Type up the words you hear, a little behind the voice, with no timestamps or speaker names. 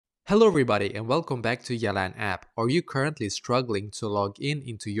Hello everybody and welcome back to Yalan app. Are you currently struggling to log in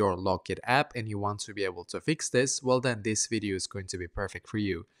into your Locket app and you want to be able to fix this? Well then this video is going to be perfect for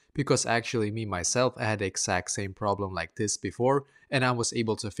you. Because actually me myself I had the exact same problem like this before and I was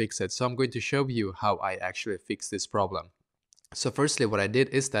able to fix it. So I'm going to show you how I actually fixed this problem. So firstly what I did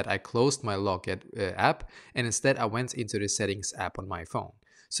is that I closed my Locket app and instead I went into the settings app on my phone.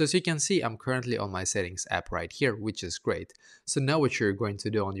 So as you can see, I'm currently on my settings app right here, which is great. So now what you're going to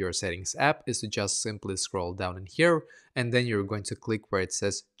do on your settings app is to just simply scroll down in here and then you're going to click where it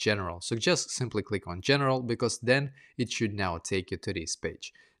says general. So just simply click on general because then it should now take you to this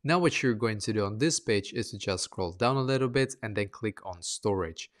page. Now what you're going to do on this page is to just scroll down a little bit and then click on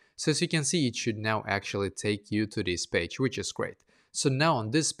storage. So as you can see, it should now actually take you to this page, which is great. So now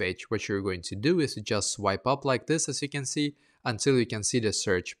on this page, what you're going to do is to just swipe up like this, as you can see, until you can see the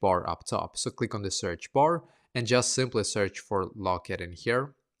search bar up top. So click on the search bar and just simply search for Locket in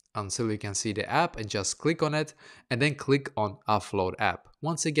here until you can see the app and just click on it and then click on upload app.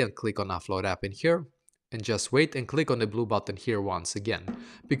 Once again, click on upload app in here and just wait and click on the blue button here once again.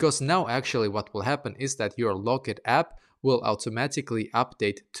 Because now actually what will happen is that your Locket app will automatically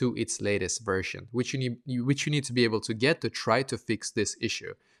update to its latest version, which you need to be able to get to try to fix this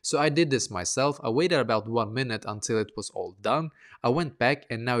issue. So I did this myself. I waited about 1 minute until it was all done. I went back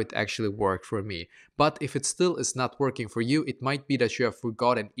and now it actually worked for me. But if it still is not working for you, it might be that you have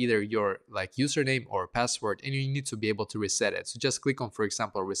forgotten either your username or password and you need to be able to reset it. So just click on, for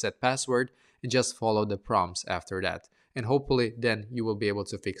example, reset password and just follow the prompts after that. And hopefully then you will be able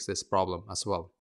to fix this problem as well.